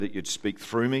that you'd speak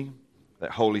through me,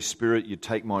 that Holy Spirit, you'd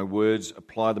take my words,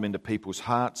 apply them into people's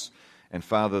hearts, and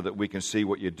Father, that we can see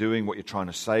what you're doing, what you're trying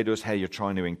to say to us, how you're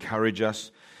trying to encourage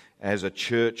us as a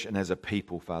church and as a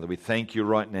people, Father. We thank you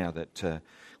right now that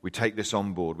we take this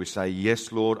on board. We say,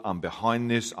 yes, Lord, I'm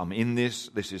behind this, I'm in this.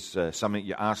 This is something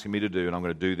you're asking me to do, and I'm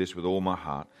going to do this with all my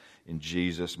heart in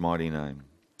Jesus' mighty name.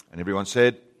 And everyone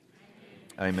said,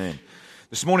 Amen.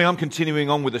 This morning I'm continuing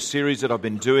on with a series that I've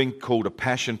been doing called A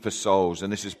Passion for Souls,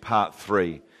 and this is part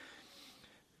 3.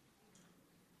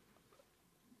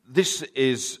 This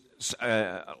is,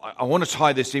 I want to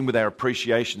tie this in with our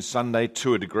Appreciation Sunday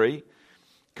to a degree,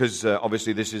 because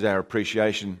obviously this is our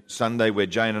Appreciation Sunday where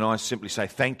Jane and I simply say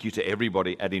thank you to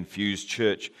everybody at Infused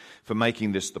Church for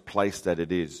making this the place that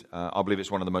it is. I believe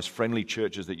it's one of the most friendly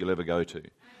churches that you'll ever go to.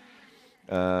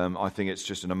 I think it's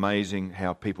just an amazing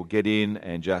how people get in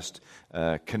and just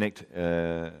connect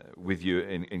with you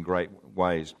in great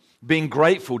ways. Being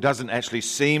grateful doesn't actually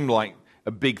seem like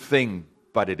a big thing,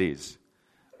 but it is.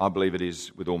 I believe it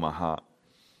is with all my heart.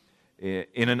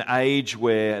 In an age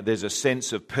where there's a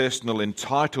sense of personal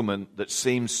entitlement that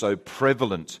seems so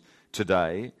prevalent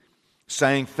today,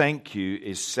 saying thank you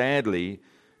is sadly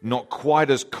not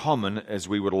quite as common as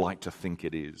we would like to think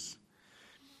it is.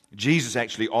 Jesus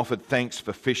actually offered thanks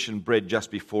for fish and bread just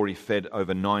before he fed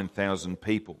over 9,000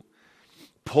 people.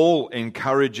 Paul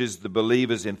encourages the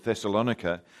believers in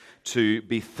Thessalonica to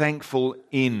be thankful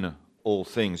in all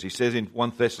things. He says in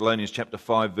 1 Thessalonians chapter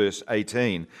 5 verse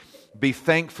 18, be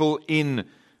thankful in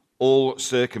all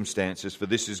circumstances, for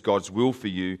this is God's will for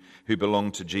you who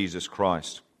belong to Jesus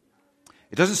Christ.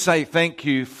 It doesn't say thank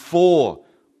you for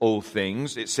all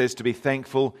things. It says to be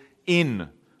thankful in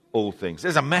all things.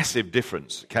 There's a massive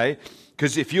difference, okay?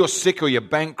 Because if you're sick or you're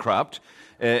bankrupt,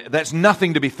 that's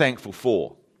nothing to be thankful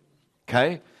for,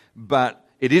 okay? But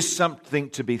it is something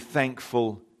to be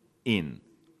thankful in.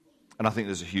 And I think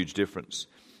there's a huge difference.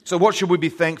 So what should we be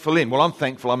thankful in? Well, I'm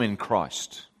thankful I'm in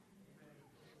Christ.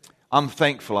 I'm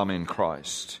thankful I'm in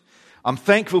Christ. I'm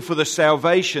thankful for the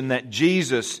salvation that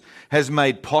Jesus has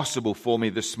made possible for me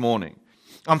this morning.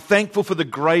 I'm thankful for the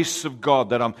grace of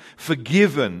God, that I'm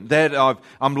forgiven, that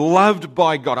I'm loved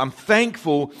by God. I'm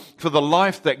thankful for the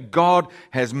life that God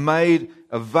has made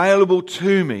available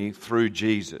to me through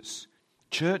Jesus.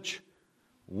 Church,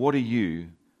 what are you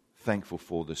thankful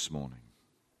for this morning?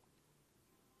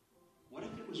 What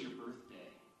if it was your birthday?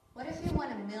 What if you won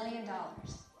 $1 million?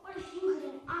 What if you got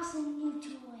an awesome new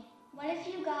toy? What if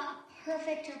you got a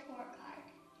perfect report card?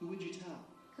 Who would you tell?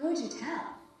 Who would you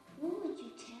tell? Who would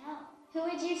you tell? Who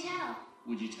would you tell?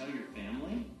 Would you tell your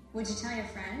family? Would you tell your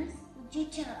friends? Would you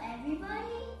tell everybody?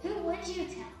 Who would you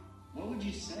tell? What would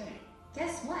you say?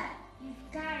 Guess what?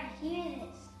 You've got to hear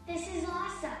this. This is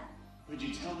awesome. Would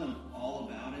you tell them all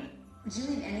about it? Would you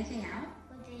leave anything out?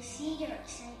 Would they see your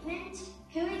excitement?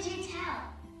 Who would you tell?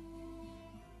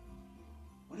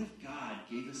 What if God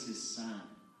gave us his son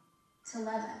To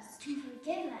love us. To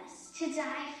forgive us. To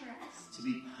die for us. to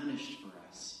be punished for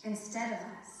us? Instead of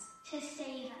us. To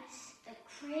save us. The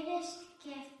greatest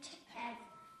gift ever.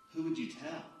 Who would you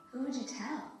tell? Who would you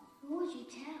tell? Who would you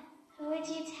tell? Who would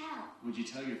you tell? Would you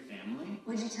tell your family?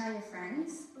 Would you tell your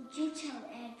friends? Would you tell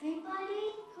everybody?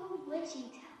 Who would you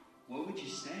tell? What would you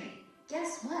say?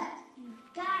 Guess what?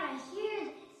 You've got to hear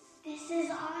this. This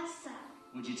is awesome.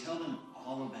 Would you tell them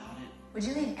all about it? Would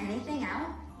you leave anything out?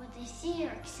 Would they see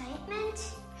your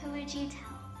excitement? Who would you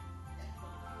tell?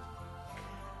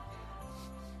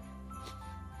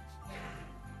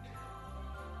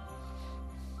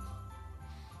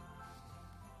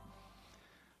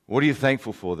 What are you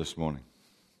thankful for this morning?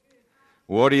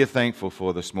 What are you thankful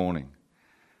for this morning?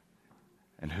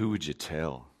 And who would you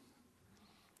tell?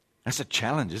 That's a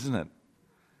challenge, isn't it?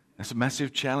 That's a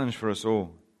massive challenge for us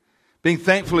all. Being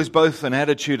thankful is both an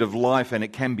attitude of life and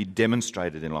it can be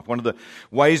demonstrated in life. One of the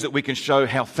ways that we can show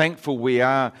how thankful we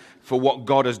are for what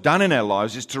God has done in our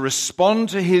lives is to respond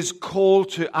to his call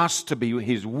to us to be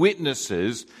his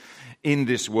witnesses in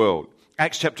this world.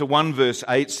 Acts chapter 1 verse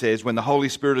 8 says, when the Holy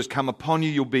Spirit has come upon you,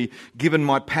 you'll be given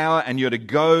my power and you're to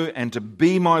go and to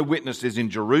be my witnesses in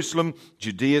Jerusalem,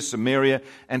 Judea, Samaria,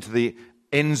 and to the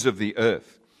ends of the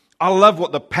earth. I love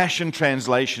what the Passion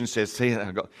Translation says. See,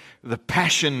 I've got the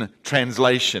Passion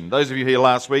Translation. Those of you here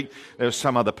last week, there was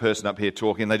some other person up here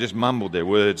talking. They just mumbled their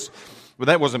words. Well,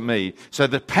 that wasn't me. So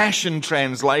the Passion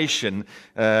Translation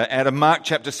out of Mark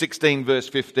chapter 16 verse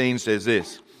 15 says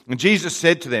this. And Jesus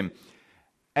said to them,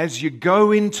 as you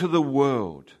go into the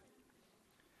world,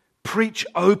 preach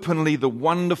openly the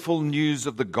wonderful news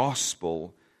of the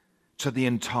gospel to the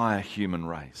entire human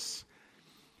race.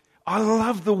 I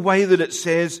love the way that it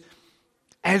says,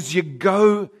 as you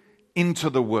go into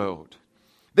the world.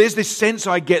 There's this sense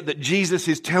I get that Jesus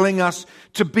is telling us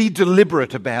to be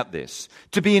deliberate about this,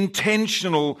 to be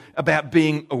intentional about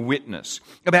being a witness,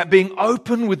 about being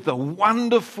open with the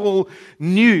wonderful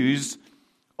news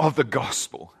of the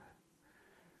gospel.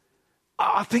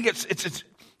 I think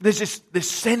there's this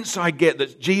sense I get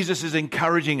that Jesus is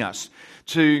encouraging us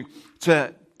to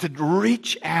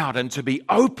reach out and to be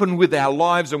open with our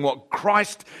lives and what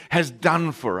Christ has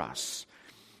done for us.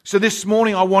 So this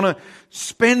morning I want to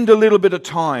spend a little bit of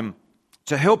time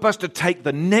to help us to take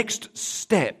the next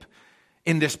step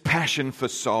in this passion for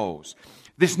souls.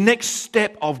 This next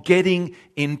step of getting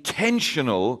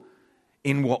intentional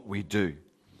in what we do.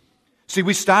 See,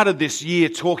 we started this year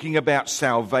talking about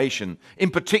salvation, in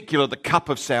particular the cup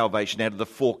of salvation out of the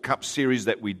 4 cup series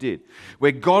that we did,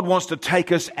 where God wants to take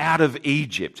us out of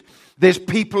Egypt. There's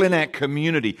people in our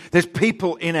community, there's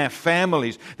people in our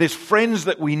families, there's friends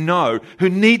that we know who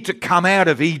need to come out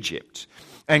of Egypt.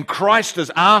 And Christ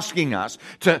is asking us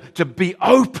to be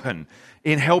open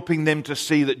in helping them to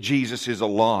see that Jesus is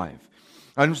alive.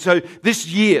 And so this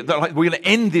year, we're going to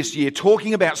end this year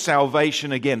talking about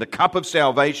salvation again, the cup of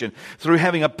salvation, through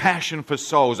having a passion for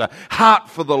souls, a heart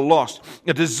for the lost,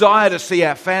 a desire to see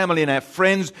our family and our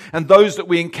friends and those that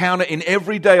we encounter in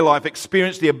everyday life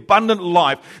experience the abundant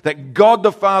life that God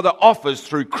the Father offers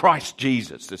through Christ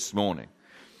Jesus this morning.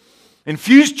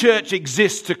 Infused Church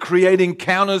exists to create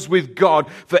encounters with God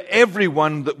for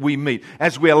everyone that we meet.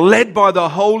 As we are led by the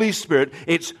Holy Spirit,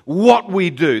 it's what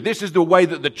we do. This is the way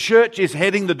that the church is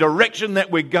heading, the direction that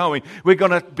we're going. We're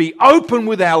going to be open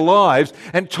with our lives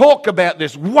and talk about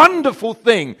this wonderful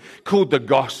thing called the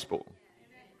gospel.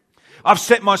 I've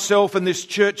set myself and this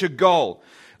church a goal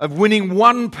of winning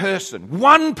one person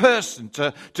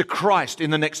to Christ in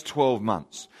the next 12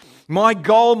 months. My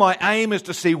goal, my aim is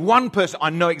to see one person. I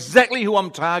know exactly who I'm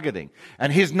targeting,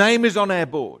 and his name is on our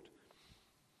board.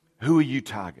 Who are you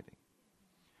targeting?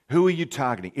 Who are you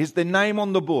targeting? Is their name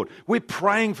on the board? We're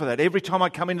praying for that. Every time I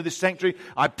come into this sanctuary,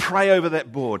 I pray over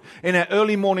that board. In our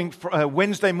early morning,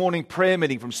 Wednesday morning prayer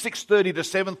meeting from 6:30 to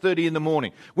 7:30 in the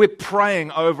morning, we're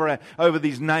praying over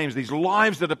these names, these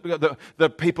lives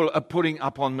that people are putting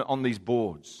up on these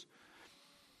boards.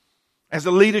 As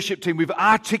a leadership team, we've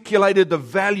articulated the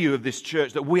value of this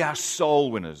church, that we are soul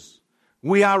winners.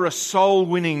 We are a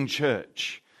soul-winning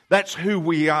church. That's who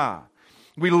we are.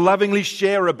 We lovingly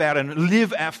share about and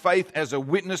live our faith as a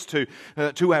witness to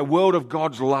our world of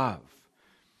God's love.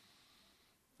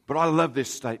 But I love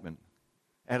this statement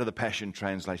out of the Passion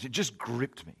Translation. It just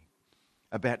gripped me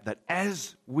about that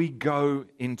as we go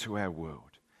into our world,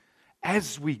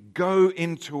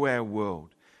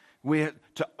 we're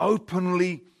to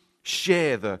openly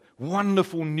share the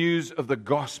wonderful news of the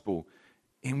gospel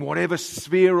in whatever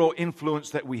sphere or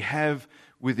influence that we have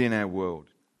within our world.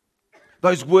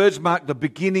 Those words mark the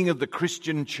beginning of the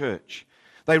Christian church.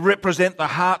 They represent the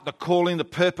heart, the calling, the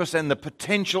purpose, and the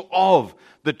potential of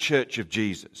the church of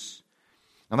Jesus.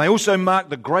 And they also mark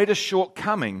the greatest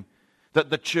shortcoming that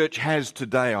the church has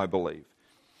today, I believe.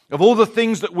 Of all the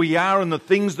things that we are and the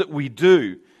things that we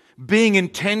do, being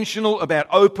intentional about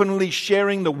openly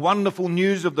sharing the wonderful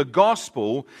news of the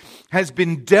gospel has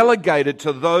been delegated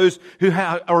to those who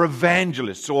are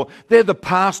evangelists, or they're the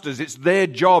pastors. It's their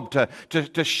job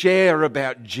to share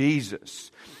about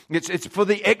Jesus. It's for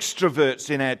the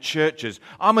extroverts in our churches.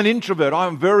 I'm an introvert.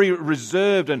 I'm very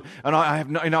reserved, and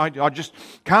I just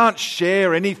can't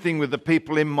share anything with the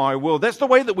people in my world. That's the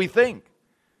way that we think.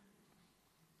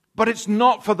 But it's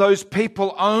not for those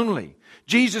people only.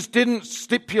 Jesus didn't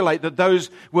stipulate that those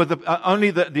were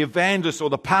only the evangelists or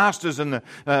the pastors and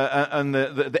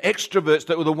the extroverts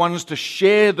that were the ones to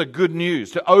share the good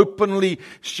news, to openly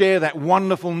share that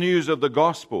wonderful news of the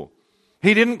gospel.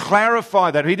 He didn't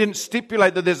clarify that. He didn't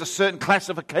stipulate that there's a certain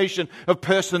classification of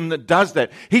person that does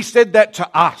that. He said that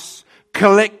to us,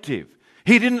 collective.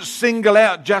 He didn't single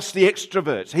out just the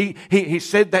extroverts. He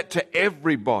said that to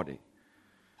everybody.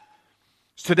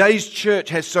 Today's church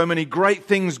has so many great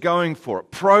things going for it.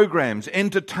 Programs,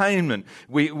 entertainment,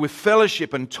 with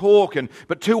fellowship and talk.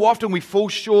 But too often we fall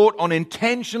short on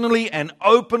intentionally and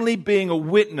openly being a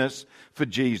witness for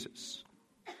Jesus.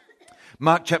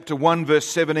 Mark chapter 1 verse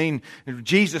 17,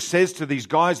 Jesus says to these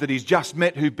guys that he's just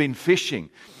met who've been fishing.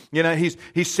 You know,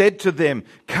 he said to them,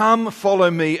 "Come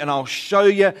follow me and I'll show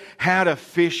you how to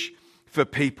fish for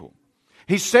people."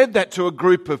 He said that to a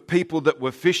group of people that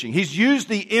were fishing. He's used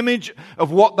the image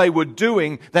of what they were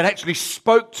doing that actually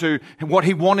spoke to what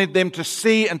he wanted them to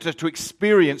see and to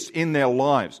experience in their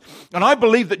lives. And I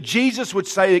believe that Jesus would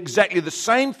say exactly the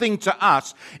same thing to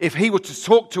us if he were to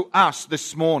talk to us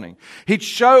this morning. He'd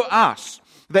show us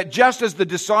That just as the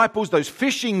disciples, those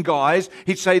fishing guys,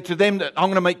 he'd say to them that I'm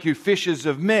going to make you fishers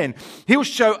of men. He'll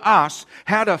show us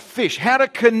how to fish, how to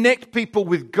connect people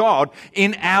with God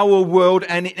in our world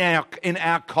and in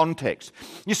our context.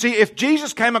 You see, if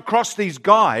Jesus came across these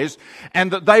guys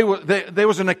and that there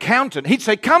was an accountant, he'd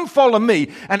say, come follow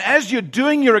me. And as you're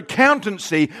doing your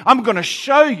accountancy, I'm going to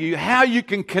show you how you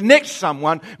can connect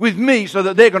someone with me so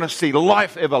that they're going to see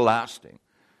life everlasting.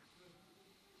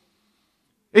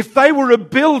 If they were a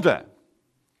builder,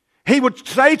 he would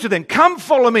say to them, come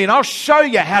follow me and I'll show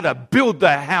you how to build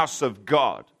the house of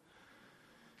God.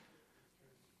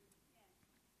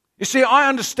 You see, I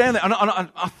understand that, and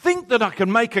I think that I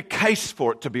can make a case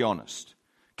for it, to be honest.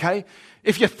 Okay?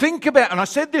 If you think about, and I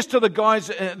said this to the guys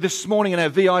this morning in our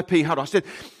VIP huddle, I said,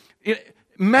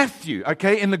 Matthew,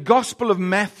 okay, in the Gospel of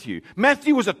Matthew,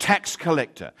 Matthew was a tax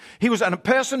collector. He was a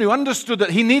person who understood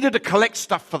that he needed to collect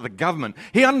stuff for the government.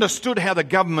 He understood how the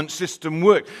government system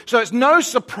worked. So it's no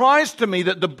surprise to me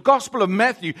that the Gospel of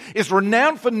Matthew is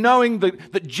renowned for knowing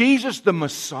that Jesus, the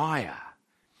Messiah,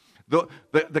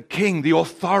 the King, the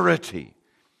authority.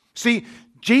 See,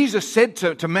 Jesus said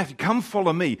to Matthew, come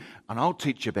follow me, and I'll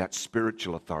teach you about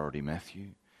spiritual authority, Matthew.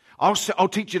 I'll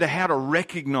teach you how to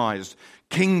recognize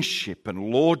kingship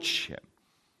and lordship.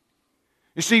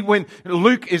 You see, when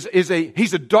Luke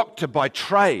he's a doctor by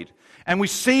trade, and we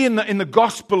see in the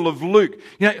Gospel of Luke,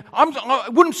 it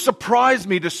wouldn't surprise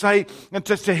me to say and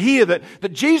to hear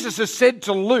that Jesus has said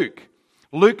to Luke,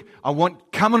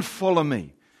 come and follow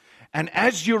me, and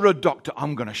as you're a doctor,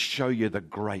 I'm going to show you the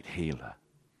great healer,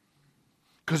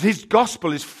 because his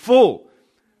gospel is full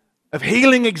of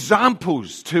healing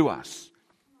examples to us.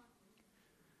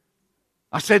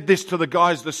 I said this to the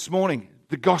guys this morning,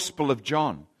 the Gospel of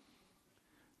John.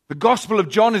 The Gospel of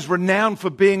John is renowned for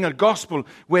being a gospel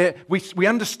where we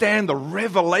understand the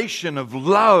revelation of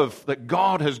love that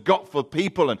God has got for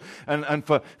people and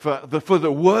for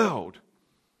the world.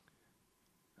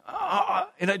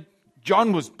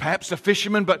 John was perhaps a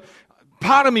fisherman, but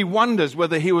part of me wonders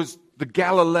whether he was the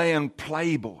Galilean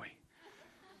playboy.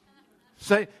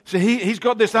 So he's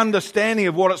got this understanding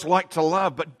of what it's like to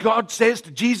love. But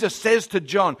Jesus says to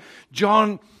John,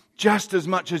 just as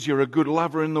much as you're a good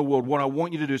lover in the world, what I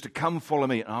want you to do is to come follow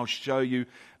me, and I'll show you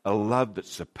a love that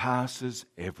surpasses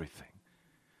everything.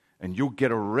 And you'll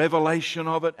get a revelation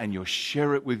of it, and you'll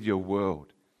share it with your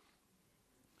world.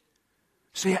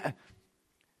 See,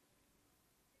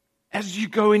 as you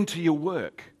go into your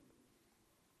work,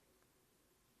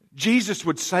 Jesus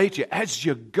would say to you, as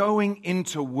you're going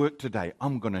into work today,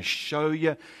 I'm going to show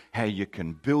you how you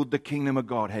can build the kingdom of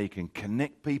God, how you can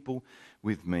connect people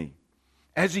with me.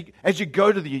 As you go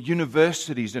to the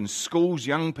universities and schools,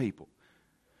 young people,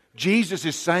 Jesus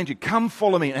is saying to you, come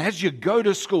follow me. And as you go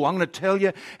to school, I'm going to tell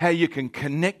you how you can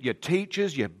connect your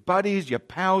teachers, your buddies, your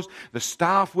pals, the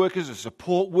staff workers, the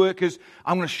support workers.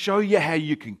 I'm going to show you how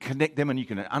you can connect them and you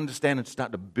can understand and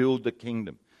start to build the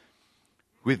kingdom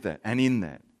with that and in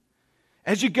that.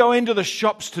 As you go into the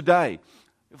shops today,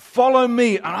 follow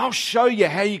me and I'll show you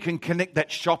how you can connect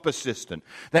that shop assistant,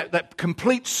 that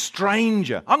complete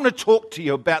stranger. I'm going to talk to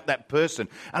you about that person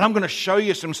and I'm going to show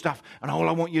you some stuff. And all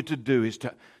I want you to do is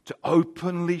to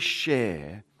openly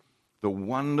share the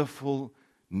wonderful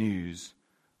news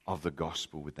of the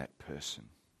gospel with that person.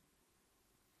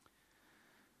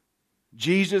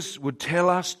 Jesus would tell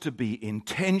us to be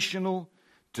intentional,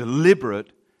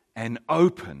 deliberate, and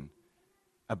open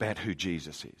about who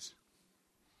Jesus is.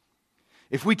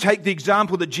 If we take the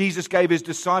example that Jesus gave his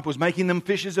disciples, making them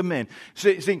fishers of men.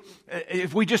 See,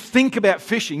 if we just think about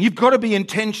fishing, you've got to be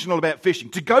intentional about fishing.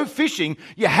 To go fishing,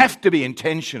 you have to be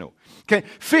intentional. Okay?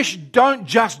 Fish don't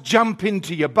just jump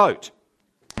into your boat.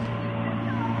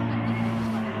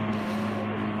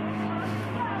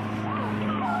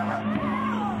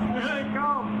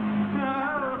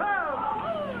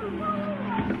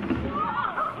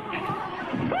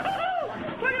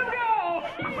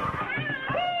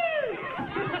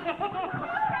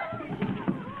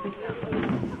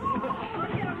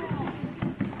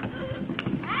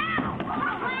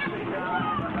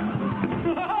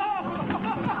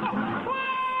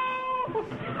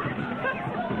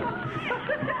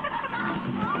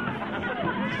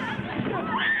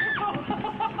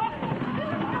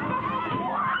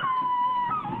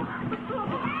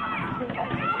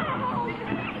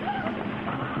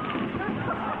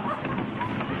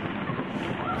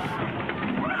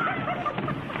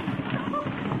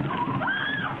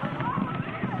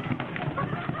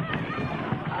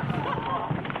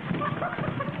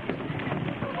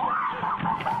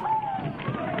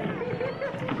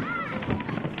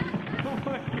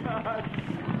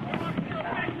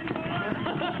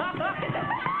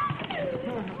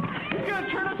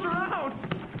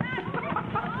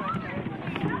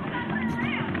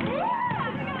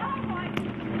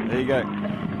 There you go.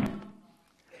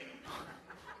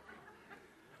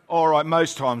 All right,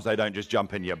 most times they don't just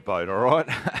jump in your boat, all right?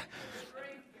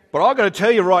 But I've got to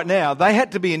tell you right now, they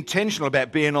had to be intentional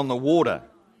about being on the water.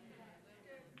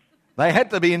 They had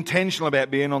to be intentional about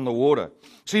being on the water.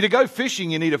 See, to go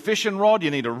fishing, you need a fishing rod,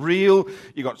 you need a reel,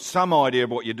 you got some idea of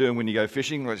what you're doing when you go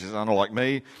fishing, which is unlike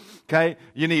me. Okay,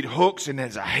 you need hooks, and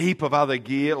there's a heap of other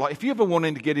gear. Like if you ever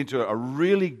wanted to get into a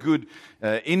really good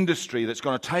industry that's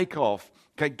going to take off,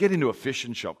 okay, get into a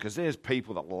fishing shop, because there's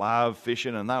people that love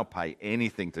fishing and they'll pay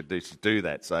anything to do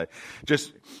that. So,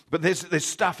 but there's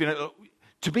stuff, you know.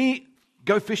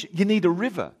 Go fishing, you need a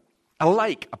river, a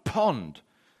lake, a pond.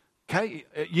 Okay,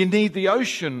 you need the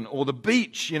ocean or the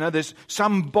beach. You know, there's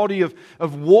some body of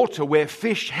water where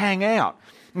fish hang out.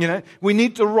 You know, we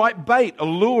need the right bait, a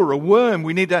lure, a worm.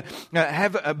 We need to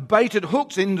have baited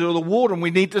hooks into the water, and we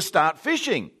need to start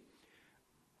fishing.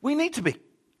 We need to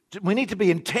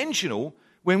be intentional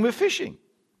when we're fishing.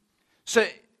 So,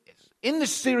 in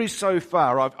this series so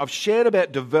far, I've shared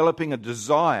about developing a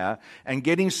desire and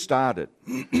getting started.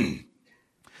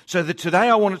 So that today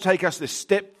I want to take us this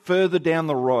step further down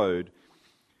the road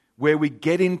where we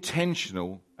get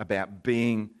intentional about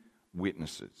being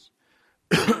witnesses.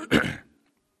 To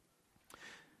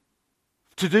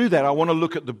do that, I want to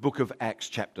look at the book of Acts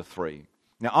chapter 3.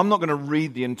 Now, I'm not going to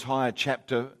read the entire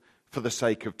chapter for the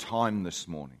sake of time this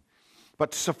morning.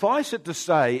 But suffice it to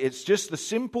say, it's just the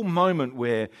simple moment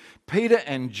where Peter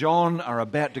and John are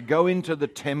about to go into the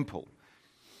temple.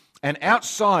 And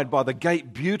outside by the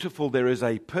gate beautiful, there is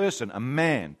a person, a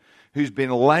man, who's been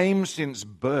lame since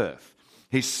birth.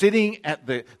 He's sitting at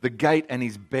the gate and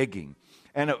he's begging.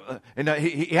 And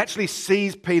he actually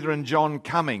sees Peter and John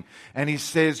coming, and he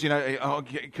says, oh,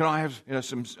 can I have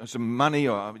some money?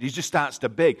 Or he just starts to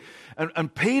beg.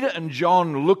 And Peter and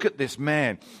John look at this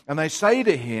man, and they say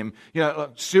to him,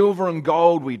 silver and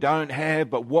gold we don't have,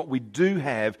 but what we do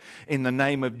have, in the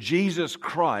name of Jesus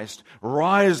Christ,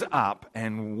 rise up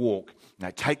and walk.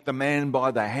 They take the man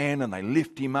by the hand and they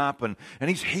lift him up, and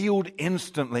he's healed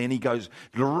instantly, and he goes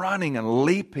running and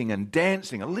leaping and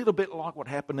dancing, a little bit like what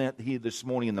happened out here this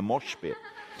morning in the mosh pit.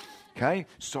 Okay,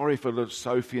 sorry for little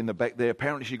Sophie in the back there.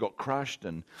 Apparently she got crushed,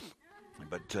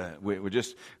 but we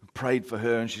just prayed for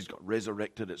her, and she's got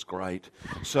resurrected. It's great.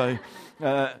 So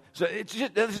it's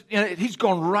just, he's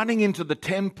gone running into the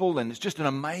temple, and it's just an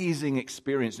amazing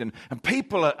experience. And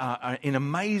people are in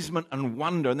amazement and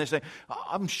wonder, and they say,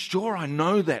 I'm sure I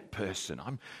know that person.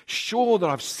 I'm sure that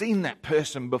I've seen that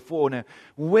person before. Now,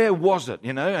 where was it?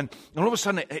 And all of a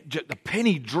sudden the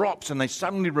penny drops, and they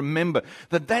suddenly remember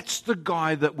that that's the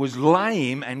guy that was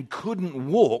lame and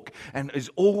couldn't walk and is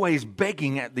always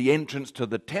begging at the entrance to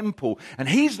the temple, and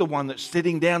he's the one that's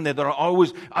sitting down there that I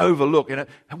always overlook. And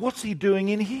what's he doing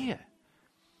in here?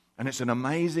 And it's an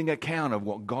amazing account of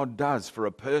what God does for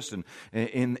a person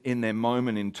in their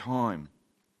moment in time.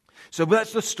 So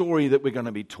that's the story that we're going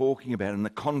to be talking about, and the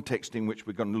context in which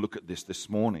we're going to look at this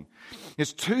morning.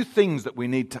 There's two things that we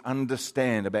need to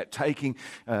understand about taking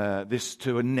this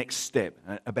to a next step,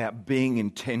 about being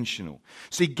intentional.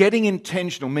 See, getting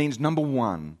intentional means, number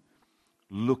one,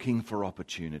 looking for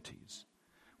opportunities.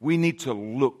 We need to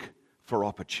look for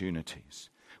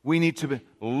opportunities. We need to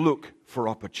look for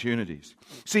opportunities.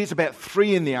 See, it's about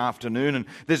 3 p.m, and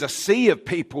there's a sea of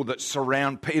people that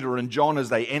surround Peter and John as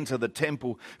they enter the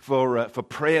temple for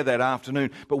prayer that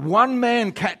afternoon. But one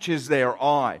man catches their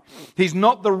eye. He's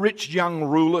not the rich young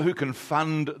ruler who can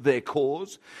fund their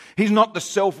cause. He's not the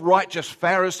self-righteous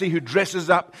Pharisee who dresses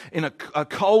up in a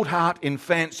cold heart in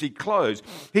fancy clothes.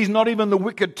 He's not even the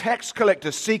wicked tax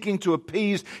collector seeking to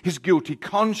appease his guilty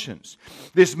conscience.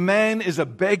 This man is a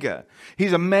beggar.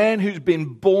 He's a man who's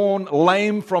been born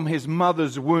lame from his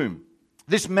mother's womb.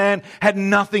 This man had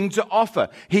nothing to offer.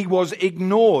 He was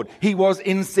ignored. He was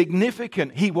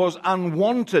insignificant. He was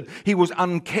unwanted. He was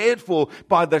uncared for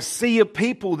by the sea of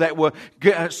people that were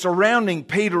surrounding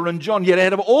Peter and John. Yet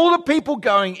out of all the people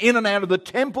going in and out of the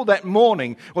temple that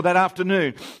morning or that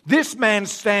afternoon, this man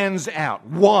stands out.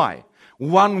 Why?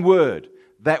 One word.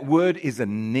 That word is a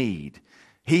need.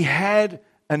 He had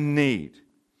a need.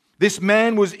 This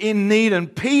man was in need,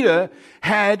 and Peter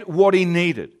had what he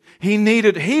needed. He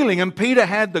needed healing, and Peter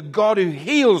had the God who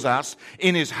heals us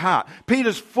in his heart.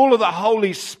 Peter's full of the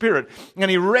Holy Spirit, and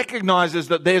he recognizes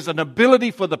that there's an ability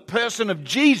for the person of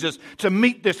Jesus to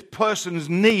meet this person's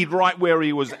need right where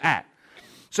he was at.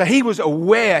 So he was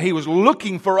aware, he was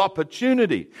looking for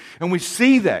opportunity, and we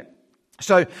see that.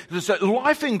 So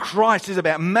life in Christ is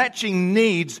about matching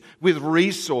needs with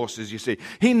resources, you see.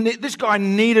 This guy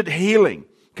needed healing.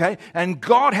 Okay, and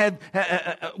God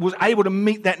was able to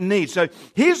meet that need. So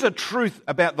here's a truth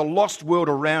about the lost world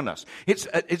around us.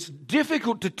 It's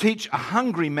difficult to teach a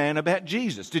hungry man about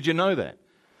Jesus. Did you know that?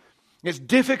 It's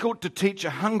difficult to teach a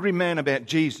hungry man about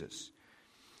Jesus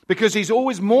because he's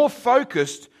always more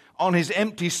focused on his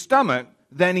empty stomach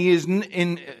than he is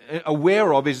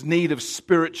aware of his need of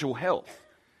spiritual health.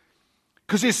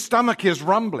 Because his stomach is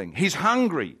rumbling. He's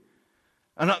hungry.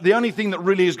 And the only thing that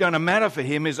really is going to matter for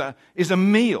him is a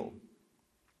meal.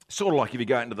 Sort of like if you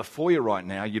go into the foyer right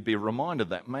now, you'd be reminded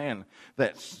that, man,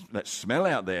 that smell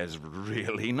out there is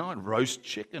really nice. Roast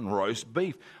chicken, roast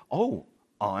beef. Oh,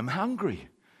 I'm hungry.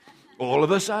 All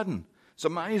of a sudden. It's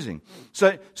amazing.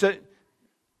 So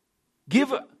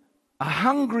give a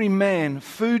hungry man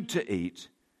food to eat,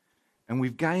 and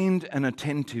we've gained an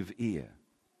attentive ear.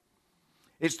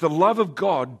 It's the love of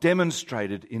God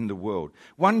demonstrated in the world.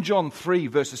 1 John 3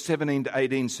 verses 17 to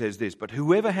 18 says this, "But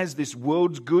whoever has this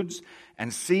world's goods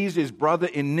and sees his brother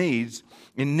in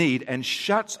need and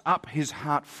shuts up his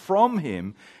heart from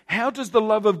him, how does the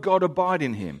love of God abide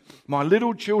in him? My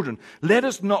little children, let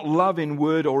us not love in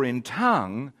word or in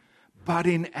tongue, but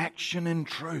in action and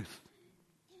truth."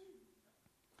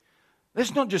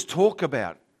 Let's not just talk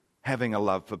about having a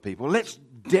love for people. Let's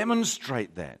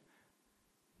demonstrate that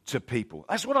to people.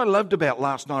 That's what I loved about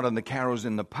last night on the carols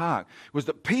in the park, was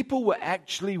that people were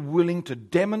actually willing to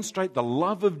demonstrate the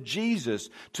love of Jesus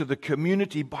to the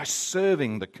community by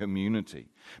serving the community,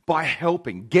 by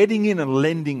helping, getting in and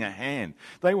lending a hand.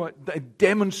 They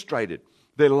demonstrated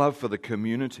their love for the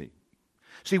community.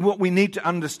 See, what we need to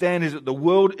understand is that the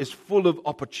world is full of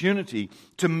opportunity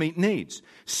to meet needs,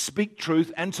 speak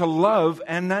truth, and to love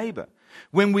our neighbor.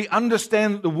 When we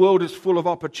understand that the world is full of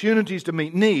opportunities to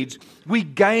meet needs, we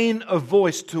gain a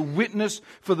voice to witness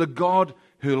for the God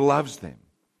who loves them.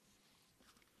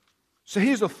 So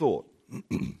here's a thought.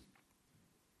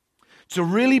 To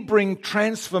really bring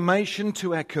transformation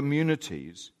to our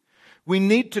communities, we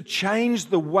need to change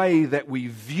the way that we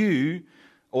view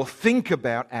or think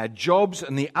about our jobs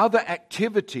and the other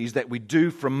activities that we do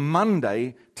from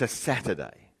Monday to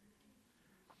Saturday.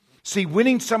 See,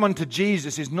 winning someone to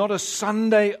Jesus is not a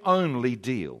Sunday-only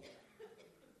deal.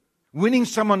 Winning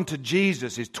someone to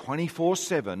Jesus is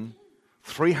 24/7,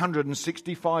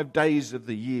 365 days of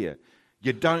the year.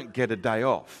 You don't get a day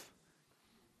off.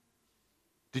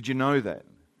 Did you know that?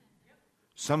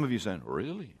 Some of you saying,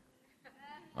 really?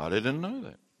 I didn't know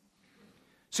that.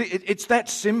 See, it's that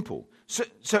simple. So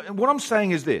what I'm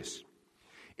saying is this.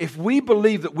 If we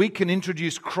believe that we can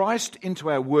introduce Christ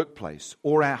into our workplace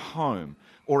or our home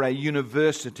or our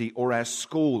university or our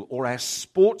school or our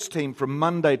sports team from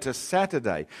Monday to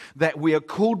Saturday, that we are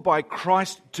called by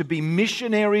Christ to be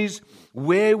missionaries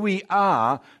where we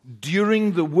are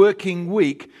during the working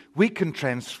week, we can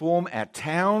transform our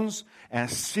towns, our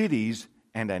cities,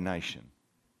 and our nation.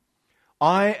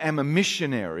 I am a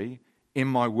missionary in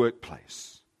my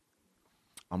workplace.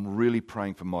 I'm really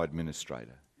praying for my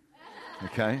administrator.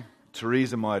 Okay?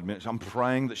 Teresa, my administrator. I'm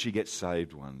praying that she gets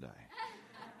saved one day.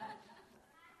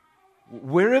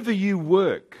 Wherever you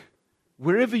work,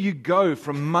 wherever you go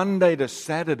from Monday to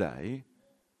Saturday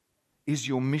is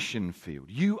your mission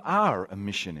field. You are a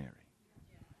missionary.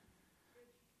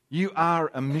 You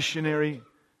are a missionary.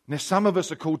 Now, some of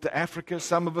us are called to Africa,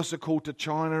 some of us are called to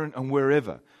China and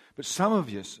wherever. But some of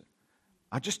you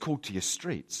are just called to your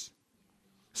streets.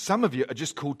 Some of you are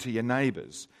just called to your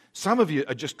neighbors. Some of you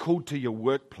are just called to your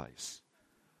workplace.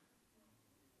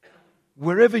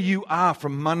 Wherever you are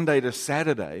from Monday to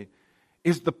Saturday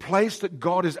is the place that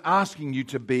God is asking you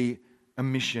to be a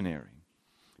missionary.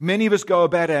 Many of us go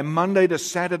about our Monday to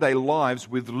Saturday lives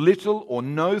with little or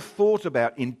no thought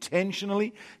about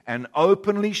intentionally and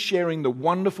openly sharing the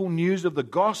wonderful news of the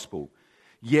gospel,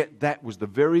 yet that was the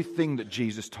very thing that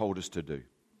Jesus told us to do.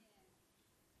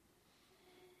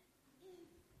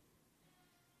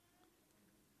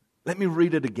 Let me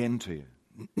read it again to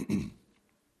you.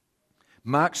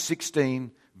 Mark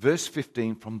 16, verse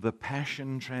 15 from the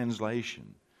Passion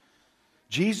Translation.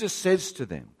 Jesus says to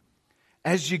them,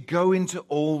 "As you go into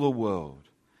all the world,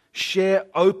 share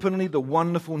openly the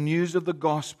wonderful news of the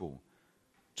gospel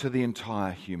to the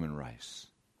entire human race."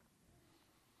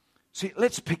 See,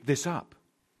 let's pick this up.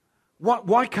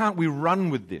 Why can't we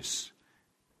run with this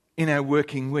in our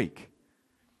working week?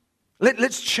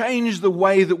 Let's change the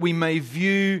way that we may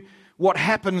view what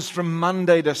happens from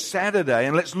Monday to Saturday,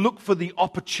 and let's look for the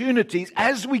opportunities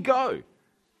as we go.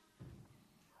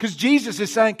 Because Jesus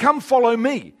is saying, come follow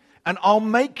me, and I'll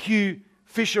make you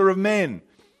fisher of men,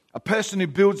 a person who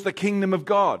builds the kingdom of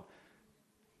God.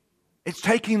 It's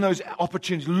taking those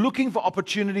opportunities, looking for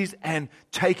opportunities and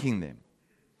taking them.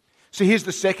 So here's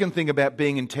the second thing about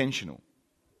being intentional.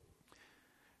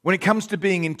 When it comes to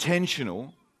being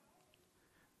intentional,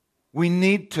 we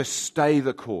need to stay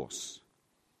the course.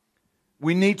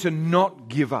 We need to not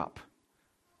give up,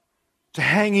 to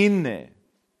hang in there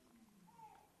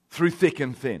through thick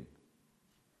and thin.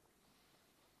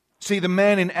 See, the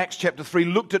man in Acts chapter 3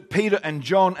 looked at Peter and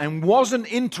John and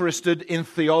wasn't interested in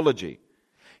theology.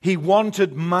 He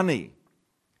wanted money.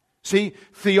 See,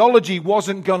 theology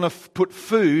wasn't going to put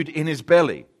food in his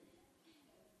belly.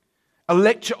 A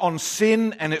lecture on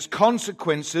sin and its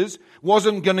consequences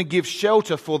wasn't going to give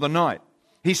shelter for the night.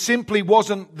 He simply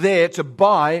wasn't there to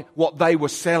buy what they were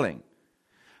selling.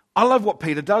 I love what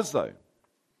Peter does, though.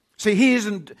 See, he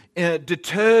isn't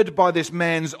deterred by this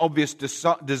man's obvious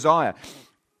desire.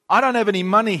 I don't have any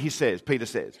money, Peter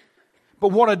says. But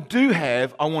what I do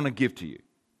have, I want to give to you.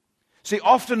 See,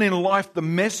 often in life, the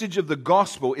message of the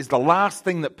gospel is the last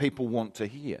thing that people want to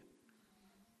hear.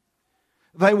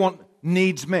 They want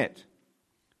needs met.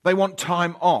 They want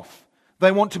time off.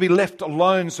 They want to be left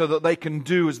alone so that they can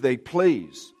do as they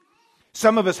please.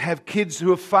 Some of us have kids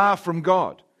who are far from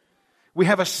God. We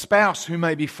have a spouse who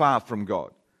may be far from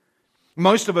God.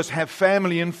 Most of us have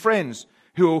family and friends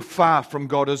who are far from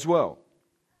God as well.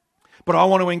 But I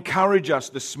want to encourage us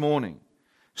this morning,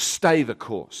 stay the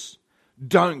course.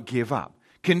 Don't give up.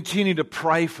 Continue to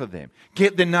pray for them.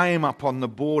 Get their name up on the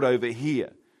board over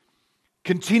here.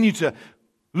 Continue to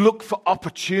look for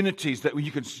opportunities that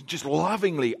you can just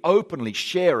lovingly, openly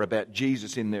share about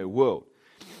Jesus in their world.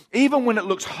 Even when it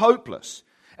looks hopeless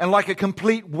and like a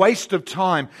complete waste of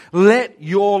time, let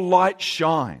your light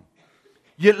shine.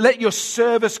 Let your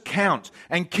service count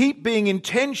and keep being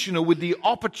intentional with the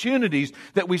opportunities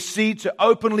that we see to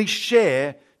openly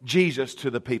share Jesus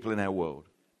to the people in our world.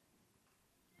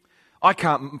 I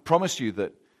can't promise you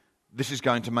that this is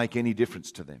going to make any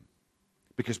difference to them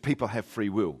because people have free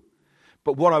will.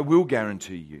 But what I will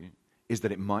guarantee you is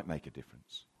that it might make a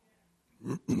difference.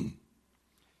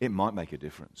 It might make a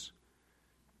difference.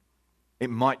 It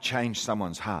might change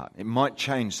someone's heart. It might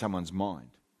change someone's mind.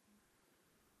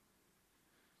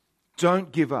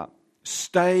 Don't give up.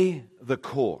 Stay the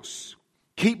course.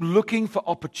 Keep looking for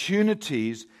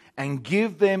opportunities and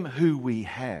give them who we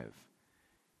have.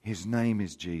 His name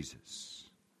is Jesus.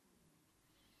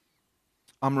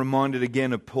 I'm reminded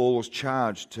again of Paul's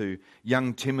charge to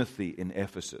young Timothy in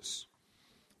Ephesus.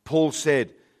 Paul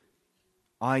said,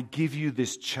 I give you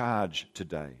this charge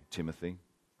today, Timothy,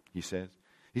 he says.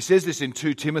 He says this in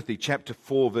 2 Timothy chapter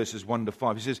 4, verses 1 to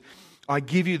 5. He says, I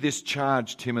give you this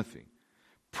charge, Timothy.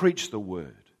 Preach the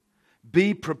word.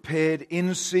 Be prepared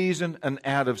in season and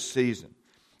out of season.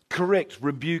 Correct,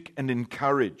 rebuke, and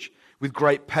encourage with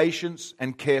great patience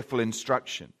and careful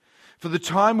instruction. For the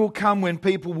time will come when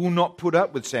people will not put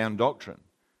up with sound doctrine.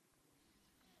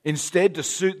 Instead, to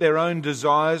suit their own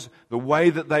desires, the way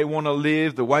that they want to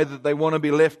live, the way that they want to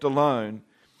be left alone,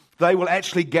 they will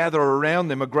actually gather around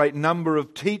them a great number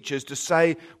of teachers to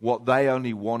say what they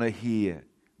only want to hear,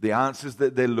 the answers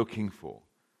that they're looking for.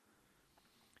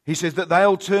 He says that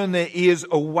they'll turn their ears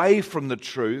away from the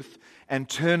truth and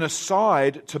turn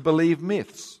aside to believe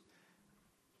myths.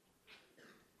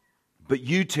 But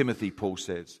you, Timothy, Paul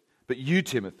says, but you,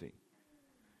 Timothy,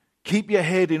 keep your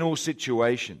head in all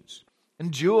situations.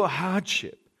 Endure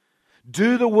hardship.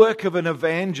 Do the work of an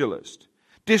evangelist.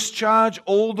 Discharge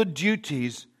all the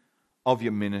duties of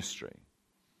your ministry.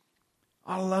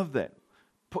 I love that.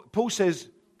 Paul says,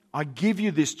 I give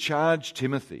you this charge,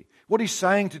 Timothy. What he's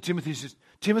saying to Timothy is,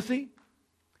 Timothy,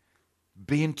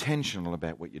 be intentional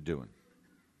about what you're doing.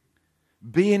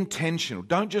 Be intentional.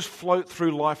 Don't just float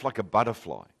through life like a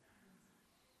butterfly.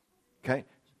 Okay?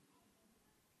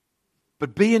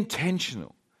 But be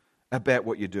intentional about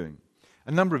what you're doing.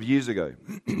 A number of years ago,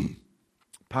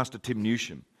 Pastor Tim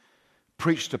Newsham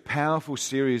preached a powerful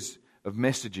series of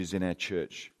messages in our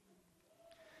church.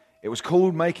 It was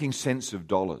called Making Sense of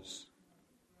Dollars.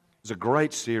 It was a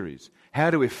great series.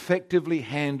 How to effectively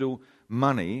handle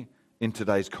money in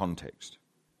today's context.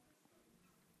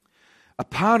 A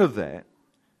part of that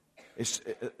is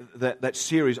that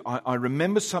series. I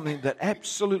remember something that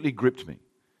absolutely gripped me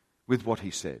with what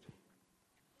he said.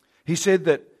 He said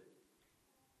that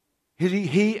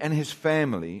he and his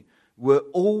family were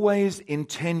always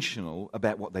intentional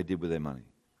about what they did with their money.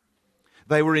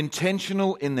 They were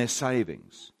intentional in their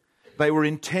savings. They were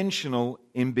intentional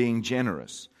in being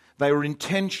generous. They were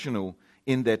intentional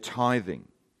in their tithing.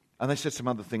 And they said some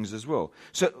other things as well.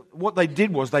 So what they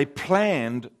did was they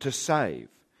planned to save.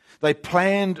 They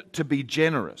planned to be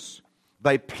generous.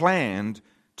 They planned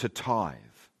to tithe.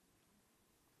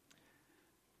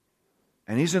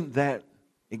 And isn't that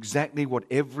exactly what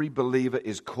every believer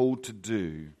is called to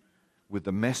do with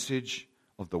the message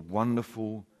of the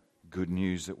wonderful good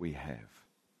news that we have.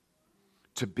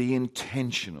 To be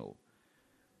intentional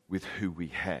with who we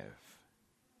have.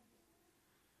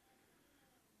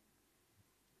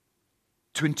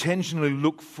 To intentionally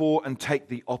look for and take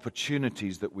the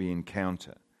opportunities that we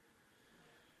encounter.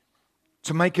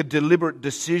 To make a deliberate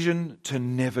decision to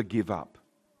never give up.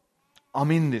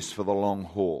 I'm in this for the long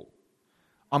haul.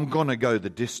 I'm going to go the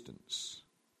distance.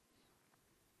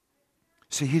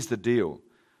 See, here's the deal.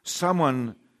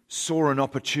 Someone saw an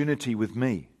opportunity with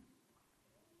me.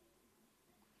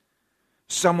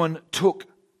 Someone took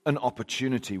an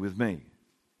opportunity with me.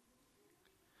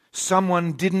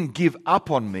 Someone didn't give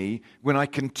up on me when I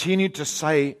continued to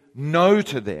say no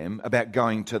to them about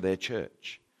going to their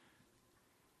church.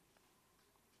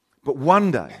 But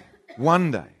one day,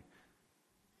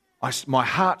 my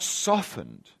heart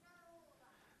softened.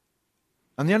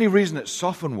 And the only reason it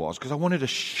softened was because I wanted to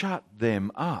shut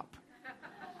them up.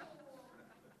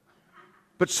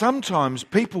 But sometimes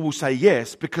people will say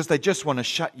yes because they just want to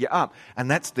shut you up.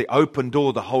 And that's the open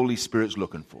door the Holy Spirit's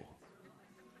looking for.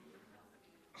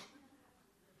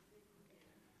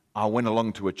 I went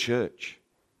along to a church.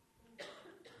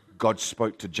 God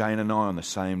spoke to Jane and I on the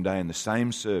same day in the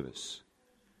same service.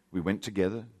 We went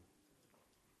together.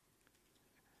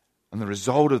 And the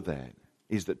result of that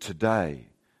is that today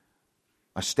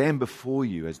I stand before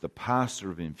you as the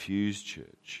pastor of Infused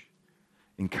Church,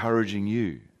 encouraging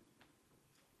you,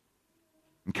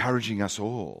 encouraging us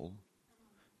all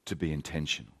to be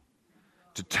intentional,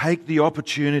 to take the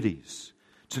opportunities,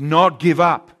 to not give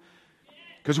up.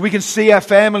 Because we can see our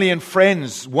family and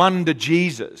friends won to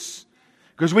Jesus.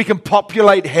 Because we can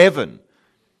populate heaven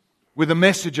with a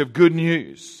message of good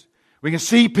news. We can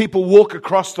see people walk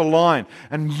across the line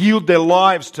and yield their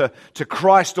lives to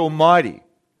Christ Almighty.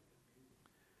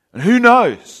 And who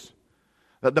knows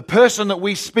that the person that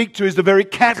we speak to is the very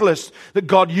catalyst that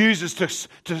God uses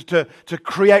to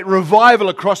create revival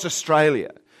across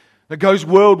Australia that goes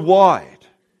worldwide.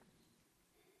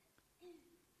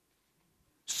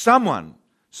 Someone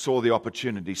saw the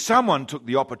opportunity. Someone took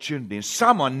the opportunity and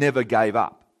someone never gave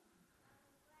up.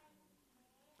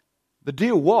 The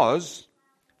deal was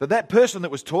that person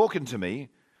that was talking to me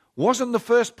wasn't the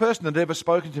first person that had ever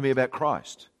spoken to me about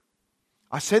Christ.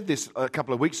 I said this a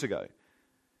couple of weeks ago.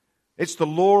 It's the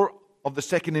law of the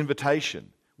second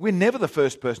invitation. We're never the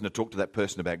first person to talk to that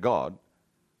person about God.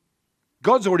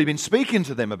 God's already been speaking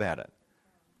to them about it.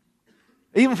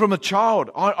 Even from a child,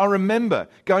 I remember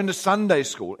going to Sunday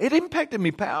school. It impacted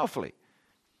me powerfully.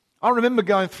 I remember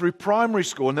going through primary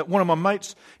school and that one of my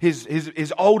mates,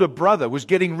 his older brother, was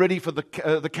getting ready for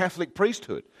the Catholic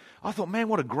priesthood. I thought, man,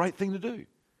 what a great thing to do.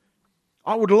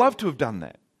 I would love to have done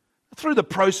that. Through the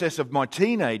process of my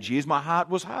teenage years, my heart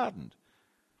was hardened.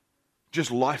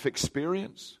 Just life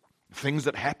experience, things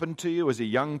that happened to you as a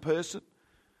young person.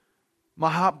 My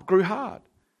heart grew hard.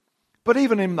 But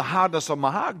even in the hardness of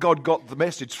my heart, God got the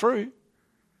message through.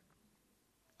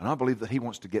 And I believe that He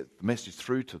wants to get the message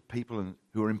through to people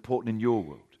who are important in your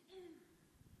world.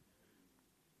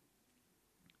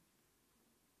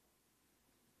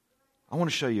 I want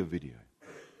to show you a video.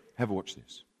 Have a watch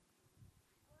this.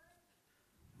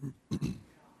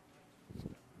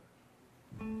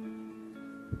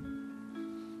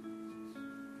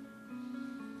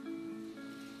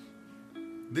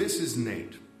 This is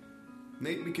Nate.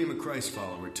 Nate became a Christ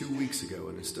follower 2 weeks ago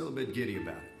and is still a bit giddy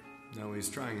about it. Now he's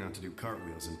trying not to do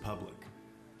cartwheels in public.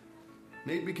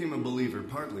 Nate became a believer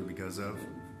partly because of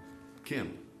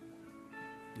Kim.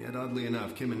 Yet oddly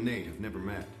enough, Kim and Nate have never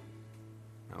met.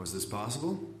 How is this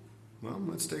possible? Well,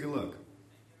 let's take a look.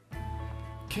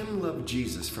 Kim loved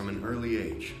Jesus from an early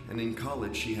age, and in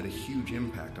college she had a huge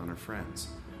impact on her friends.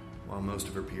 While most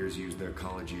of her peers used their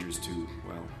college years to,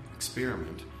 well,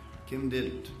 experiment, Kim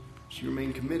didn't. She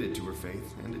remained committed to her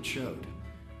faith, and it showed.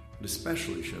 It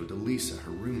especially showed to Lisa,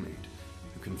 her roommate,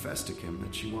 who confessed to Kim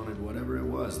that she wanted whatever it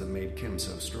was that made Kim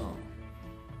so strong.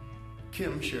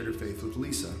 Kim shared her faith with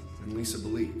Lisa, and Lisa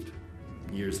believed.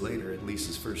 Years later, at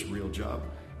Lisa's first real job,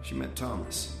 she met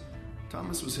Thomas.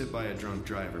 Thomas was hit by a drunk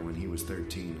driver when he was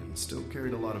 13 and still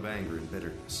carried a lot of anger and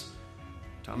bitterness.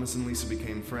 Thomas and Lisa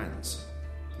became friends,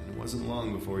 and it wasn't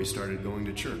long before he started going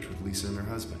to church with Lisa and her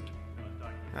husband.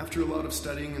 After a lot of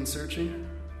studying and searching,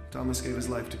 Thomas gave his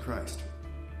life to Christ.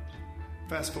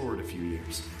 Fast forward a few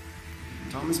years.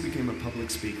 Thomas became a public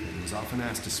speaker and was often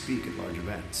asked to speak at large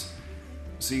events.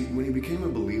 See, when he became a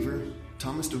believer,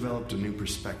 Thomas developed a new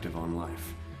perspective on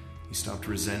life. He stopped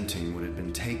resenting what had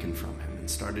been taken from him and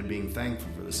started being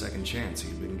thankful for the second chance he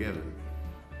had been given.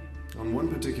 On one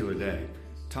particular day,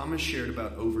 Thomas shared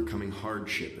about overcoming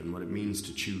hardship and what it means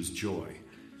to choose joy.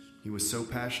 He was so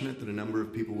passionate that a number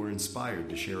of people were inspired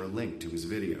to share a link to his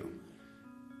video.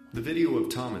 The video of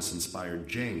Thomas inspired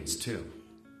James, too.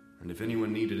 And if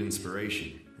anyone needed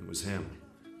inspiration, it was him.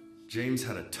 James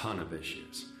had a ton of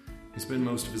issues. He spent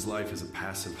most of his life as a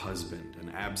passive husband,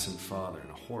 an absent father, and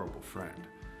a horrible friend.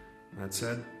 That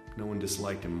said, no one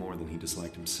disliked him more than he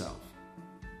disliked himself.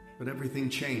 But everything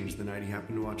changed the night he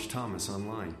happened to watch Thomas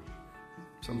online.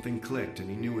 Something clicked and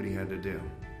he knew what he had to do.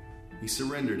 He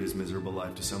surrendered his miserable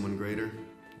life to someone greater,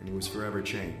 and he was forever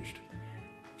changed.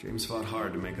 James fought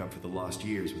hard to make up for the lost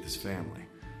years with his family.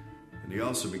 And he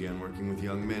also began working with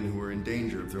young men who were in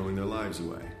danger of throwing their lives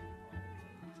away.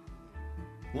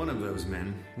 One of those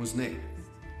men was Nate.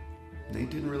 Nate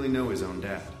didn't really know his own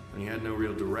dad, and he had no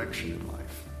real direction in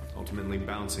life, ultimately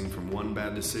bouncing from one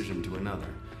bad decision to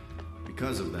another.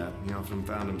 Because of that, he often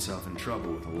found himself in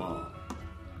trouble with the law.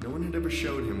 No one had ever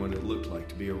showed him what it looked like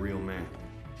to be a real man.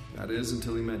 That is,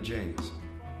 until he met James.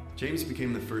 James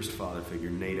became the first father figure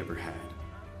Nate ever had.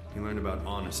 He learned about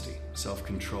honesty,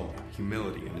 self-control,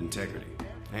 humility, and integrity,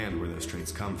 and where those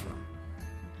traits come from.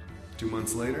 2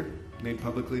 months later, Nate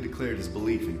publicly declared his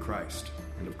belief in Christ.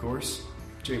 And of course,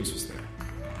 James was there.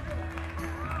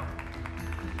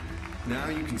 Now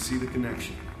you can see the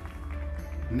connection.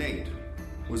 Nate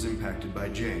was impacted by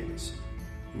James,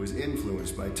 who was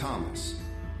influenced by Thomas.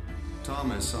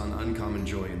 Thomas saw an uncommon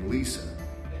joy in Lisa,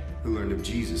 who learned of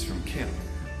Jesus from Kim.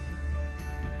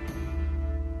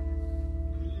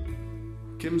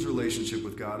 Kim's relationship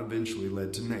with God eventually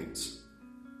led to Nate's.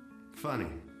 Funny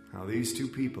how these two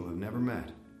people have never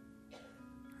met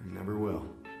and never will.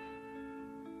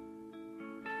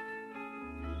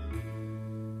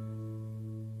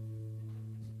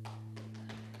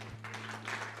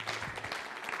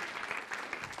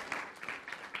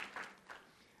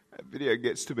 That video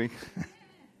gets to me.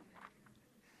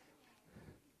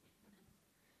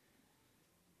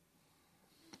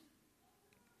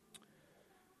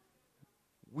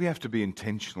 We have to be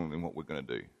intentional in what we're going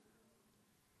to do.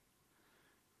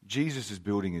 Jesus is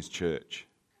building his church.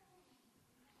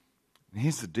 And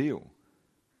here's the deal.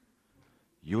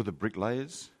 You're the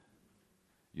bricklayers.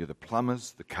 You're the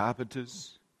plumbers, the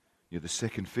carpenters. You're the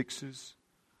second fixers.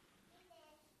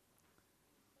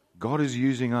 God is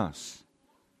using us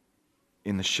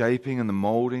in the shaping and the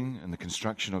molding and the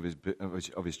construction of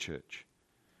his church.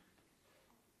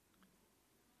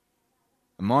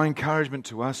 And my encouragement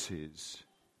to us is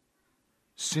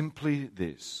simply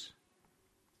this.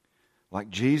 Like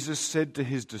Jesus said to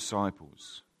his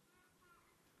disciples,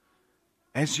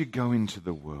 as you go into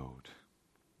the world,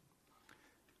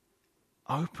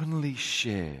 openly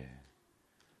share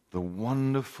the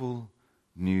wonderful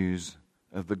news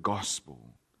of the gospel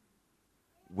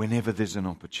whenever there's an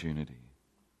opportunity,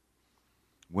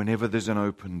 whenever there's an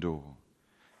open door,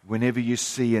 whenever you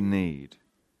see a need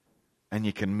and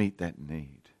you can meet that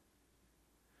need.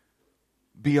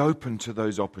 Be open to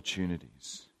those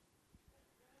opportunities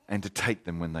and to take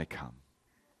them when they come.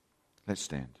 Let's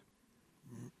stand.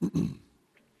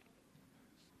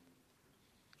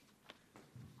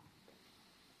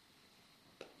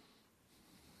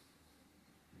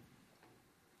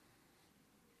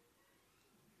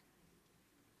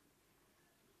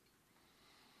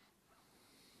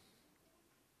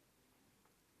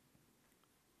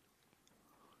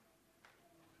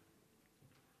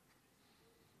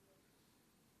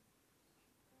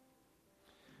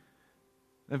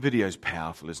 That video is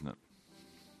powerful, isn't it?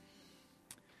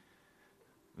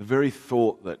 The very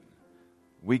thought that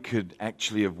we could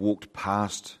actually have walked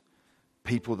past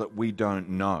people that we don't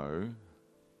know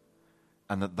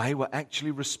and that they were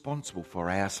actually responsible for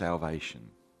our salvation.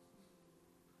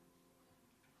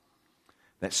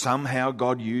 That somehow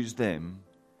God used them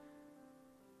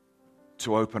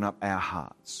to open up our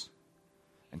hearts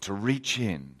and to reach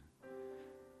in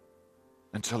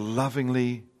and to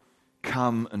lovingly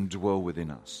come and dwell within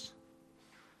us,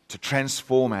 to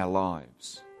transform our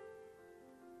lives.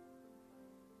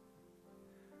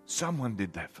 Someone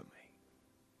did that for me.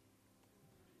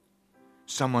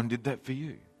 Someone did that for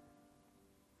you.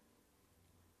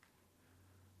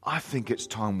 I think it's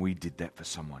time we did that for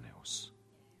someone else.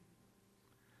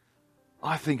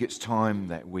 I think it's time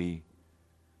that we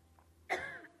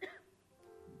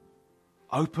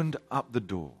opened up the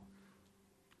door.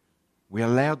 We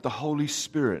allowed the Holy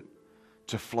Spirit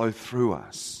to flow through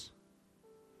us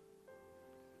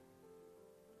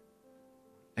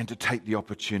and to take the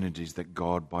opportunities that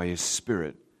God by his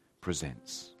Spirit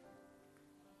presents.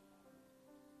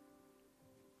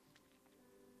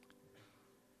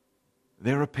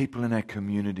 There are people in our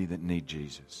community that need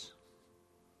Jesus.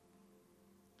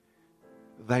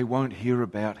 They won't hear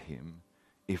about him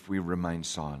if we remain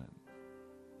silent.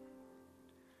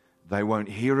 They won't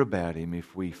hear about him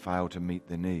if we fail to meet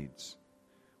their needs.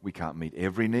 We can't meet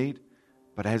every need,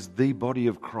 but as the body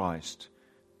of Christ,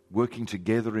 working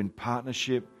together in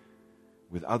partnership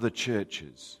with other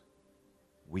churches,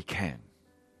 we can.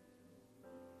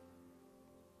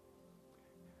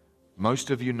 Most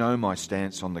of you know my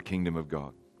stance on the kingdom of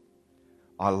God.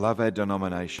 I love our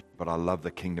denomination, but I love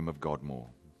the kingdom of God more.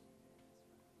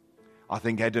 I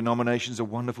think our denomination is a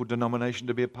wonderful denomination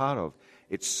to be a part of.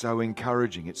 It's so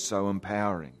encouraging. It's so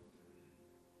empowering.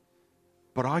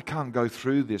 But I can't go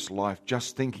through this life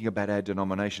just thinking about our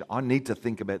denomination. I need to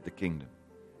think about the kingdom.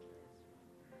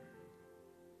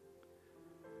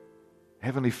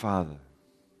 Heavenly Father,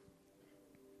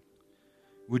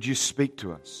 would you speak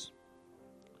to us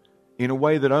in a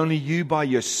way that only you by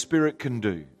your Spirit can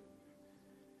do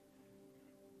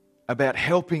about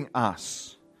helping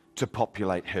us to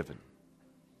populate heaven?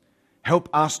 Help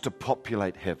us to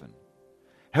populate heaven.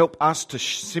 Help us to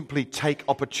simply take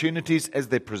opportunities as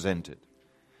they're presented.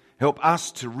 Help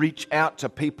us to reach out to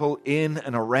people in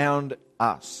and around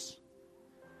us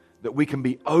that we can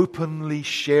be openly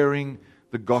sharing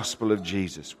the gospel of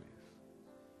Jesus with.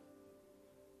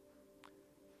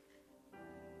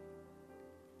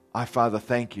 I, Father,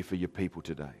 thank you for your people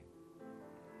today.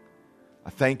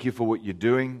 I thank you for what you're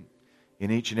doing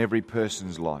in each and every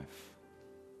person's life.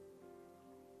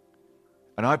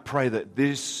 And I pray that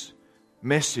this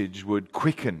message would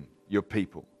quicken your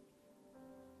people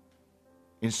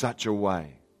in such a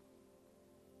way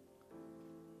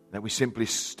that we simply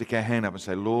stick our hand up and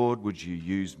say, Lord, would you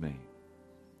use me?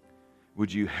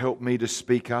 Would you help me to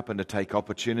speak up and to take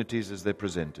opportunities as they're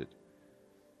presented?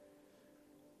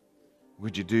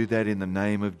 Would you do that in the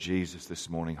name of Jesus this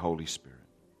morning, Holy Spirit?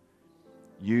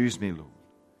 Use me, Lord.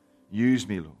 Use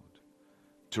me, Lord,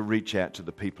 to reach out to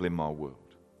the people in my world.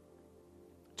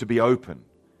 To be open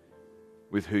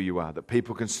with who you are, that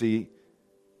people can see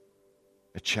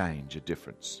a change, a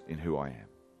difference in who I am.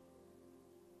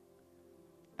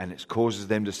 And it causes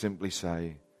them to simply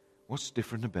say, what's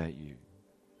different about you?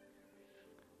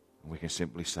 And we can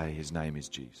simply say, his name is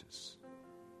Jesus.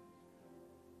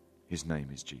 His name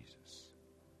is Jesus.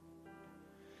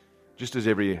 Just as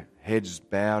every head's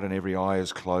bowed and every eye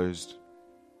is closed,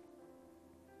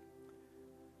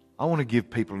 I want to give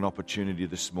people an opportunity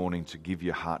this morning to give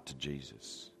your heart to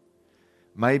Jesus.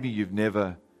 Maybe you've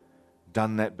never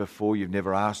done that before. You've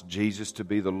never asked Jesus to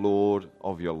be the Lord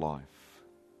of your life.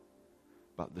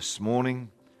 But this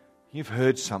morning, you've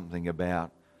heard something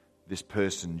about this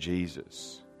person,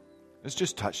 Jesus. It's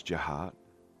just touched your heart.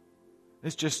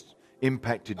 It's just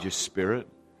impacted your spirit.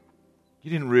 You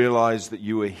didn't realize that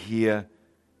you were here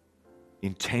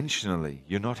intentionally.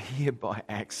 You're not here by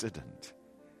accident.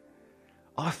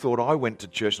 I thought I went to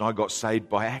church and I got saved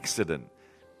by accident.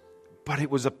 But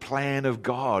it was a plan of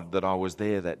God that I was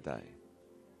there that day.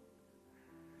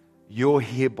 You're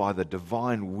here by the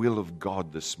divine will of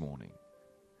God this morning.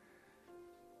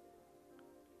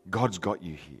 God's got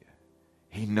you here.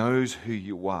 He knows who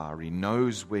you are. He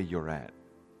knows where you're at.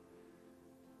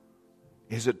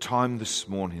 Is it time this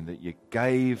morning that you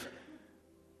gave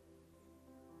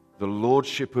the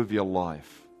lordship of your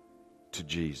life to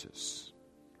Jesus?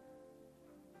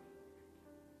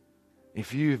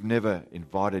 If you've never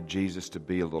invited Jesus to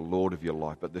be the Lord of your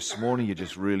life, but this morning you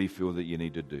just really feel that you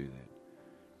need to do that,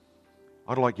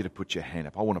 I'd like you to put your hand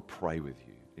up. I want to pray with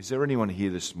you. Is there anyone here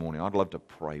this morning? I'd love to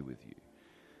pray with you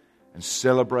and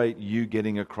celebrate you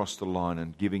getting across the line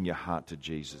and giving your heart to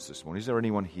Jesus this morning. Is there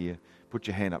anyone here? Put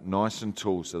your hand up nice and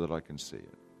tall so that I can see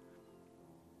it.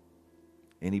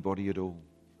 Anybody at all?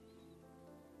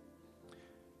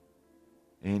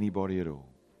 Anybody at all?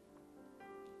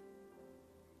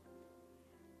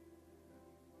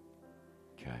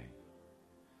 Okay.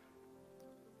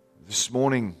 This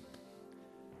morning,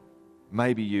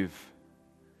 maybe you've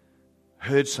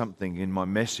heard something in my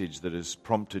message that has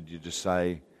prompted you to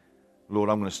say, Lord,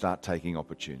 I'm going to start taking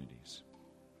opportunities.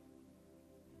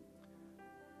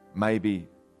 Maybe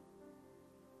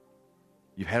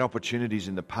you've had opportunities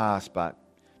in the past, but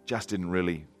just didn't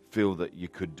really feel that you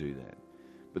could do that.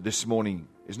 But this morning,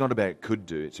 it's not about could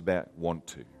do, it's about want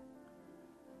to.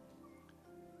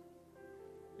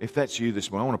 If that's you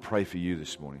this morning, I want to pray for you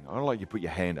this morning. I'd like you to put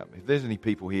your hand up. If there's any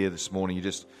people here this morning, you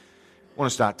just want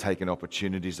to start taking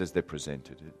opportunities as they're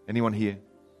presented. Anyone here?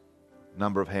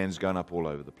 Number of hands going up all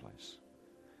over the place.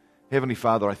 Heavenly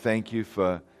Father, I thank you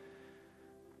for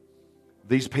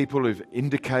these people who've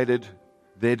indicated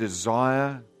their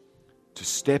desire to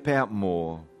step out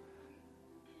more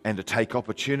and to take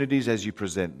opportunities as you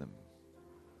present them.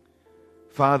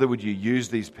 Father, would you use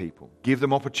these people? Give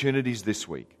them opportunities this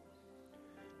week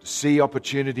to see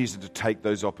opportunities and to take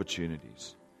those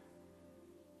opportunities.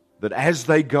 that as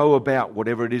they go about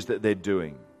whatever it is that they're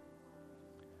doing,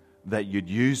 that you'd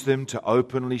use them to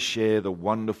openly share the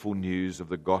wonderful news of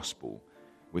the gospel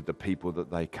with the people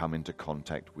that they come into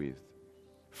contact with.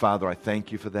 Father, I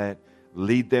thank you for that.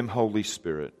 Lead them, Holy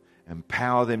Spirit.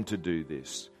 Empower them to do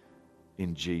this.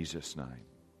 In Jesus' name.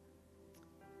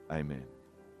 Amen.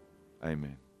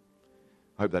 Amen.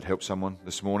 I hope that helps someone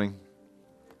this morning.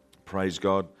 Praise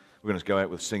God. We're going to go out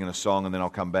with singing a song, and then I'll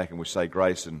come back and we'll say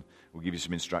grace, and we'll give you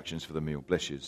some instructions for the meal. Bless you.